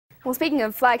Well, speaking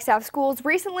of Flagstaff schools,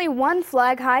 recently one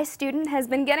Flag High student has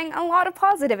been getting a lot of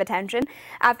positive attention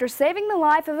after saving the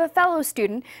life of a fellow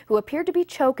student who appeared to be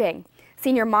choking.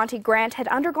 Senior Monty Grant had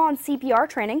undergone CPR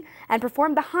training and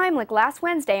performed the Heimlich last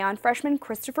Wednesday on freshman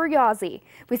Christopher Yazzi.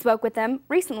 We spoke with them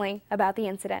recently about the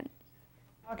incident.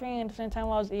 Talking at the same time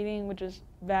while I was eating, which is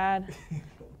bad.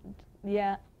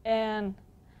 Yeah, and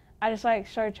I just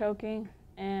started choking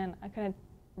and I couldn't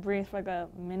breathe for a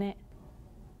minute.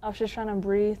 I was just trying to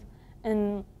breathe,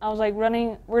 and I was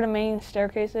running where the main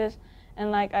staircase is,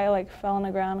 and I fell on the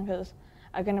ground because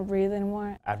I couldn't breathe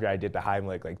anymore. After I did the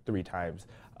Heimlich 3 times,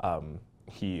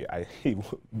 he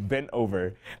bent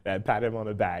over and I patted him on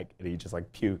the back and he just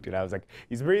puked, and I was like,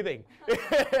 he's breathing.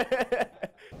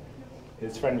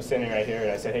 His friend was sitting right here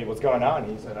and I said, hey, what's going on?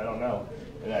 He said, I don't know.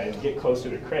 And I get closer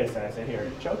to Chris and I said, here,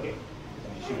 you're choking.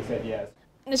 And she said yes.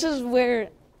 This is where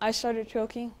I started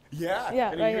choking. Yeah. Yeah.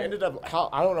 And right you here. ended up,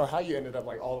 I don't know how you ended up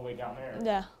all the way down there.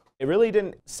 Yeah. It really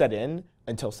didn't set in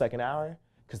until second hour,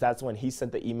 because that's when he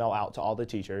sent the email out to all the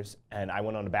teachers, and I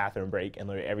went on a bathroom break, and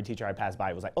literally every teacher I passed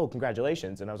by was like, oh,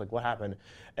 congratulations. And I was like, what happened?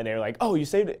 And they were like, oh, you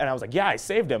saved it. And I was like, yeah, I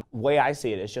saved him. The way I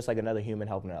see it, it's just like another human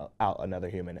helping out another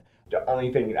human. The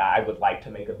only thing I would like to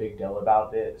make a big deal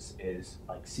about this is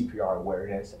CPR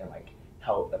awareness and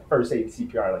help, first aid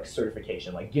CPR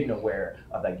certification, getting aware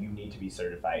of you need to be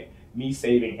certified. Me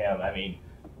saving him, I mean,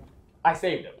 I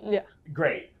saved him. Yeah.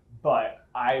 Great. But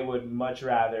I would much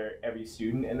rather every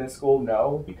student in this school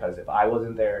know, because if I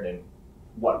wasn't there, then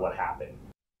what would happen?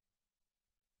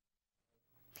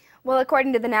 Well,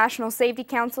 according to the National Safety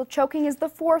Council, choking is the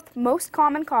 4th most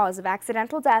common cause of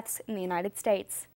accidental deaths in the United States.